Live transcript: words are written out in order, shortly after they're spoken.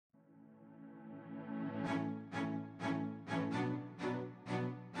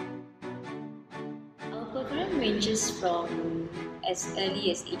program ranges from as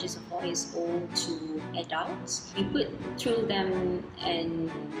early as ages of 4 years old to adults. We put through them an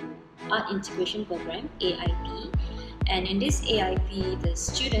art integration program, AIP, and in this AIP, the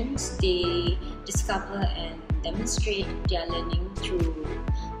students, they discover and demonstrate their learning through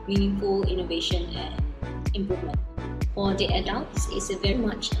meaningful innovation and improvement. For the adults, it's a very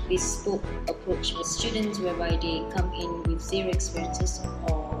much bespoke approach for students whereby they come in with zero experiences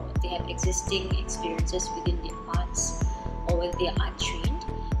or they have existing experiences within the arts or whether they are art trained,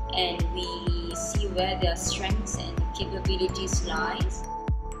 and we see where their strengths and capabilities lies.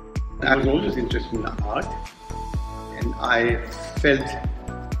 I was always interested in art, and I felt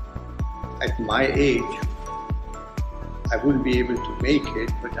at my age I wouldn't be able to make it,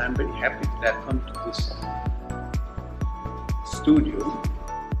 but I'm very happy that I've come to this studio.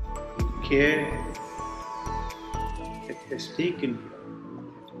 The care that has taken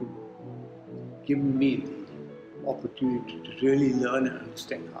here has given me the opportunity to really learn and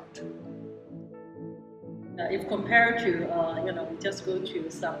understand art. If compared to you just go to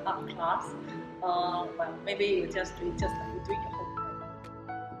some art class, well, maybe you just like you're doing your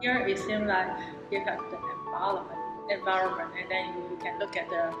homework. Here it seems like you have the environment, and then you can look at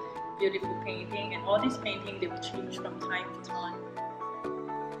the beautiful painting, and all these paintings they will change from time to time.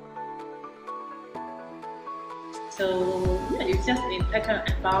 So yeah, it's just in that kind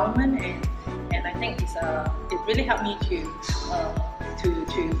of environment, and I think it really helped me to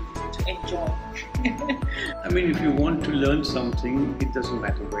enjoy. I mean, if you want to learn something, it doesn't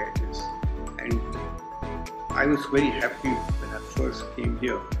matter where it is. And I was very happy when I first came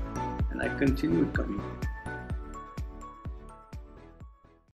here, and I continued coming here.